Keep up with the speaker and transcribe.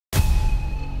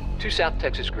Two South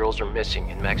Texas girls are missing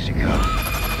in Mexico.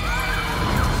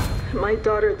 My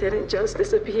daughter didn't just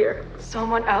disappear.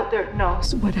 Someone out there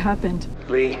knows what happened.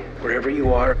 Lee, wherever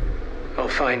you are, I'll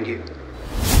find you.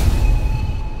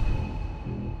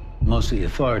 Most of the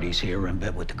authorities here are in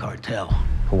bed with the cartel.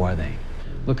 Who are they?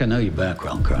 Look, I know your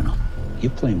background, Colonel.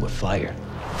 You're playing with fire.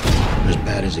 As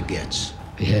bad as it gets.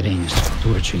 Beheadings,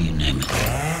 torture, you name it.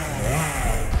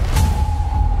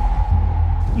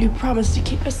 You promised to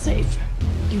keep us safe.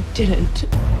 You didn't.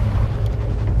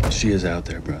 She is out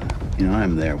there, brother. You know,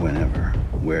 I'm there whenever,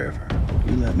 wherever.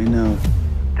 You let me know.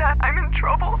 Dad, I'm in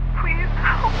trouble. Please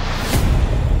help.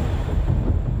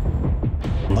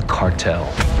 The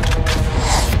cartel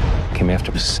came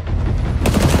after us.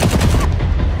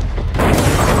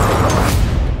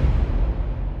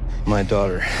 My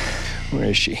daughter, where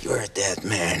is she? You're a dead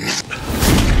man.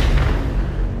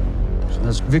 So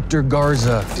that's Victor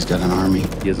Garza. He's got an army.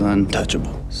 He's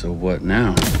untouchable. So what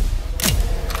now?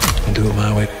 I'll do it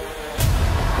my way.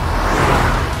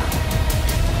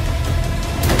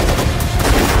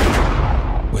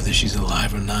 Whether she's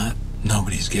alive or not,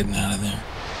 nobody's getting out of there.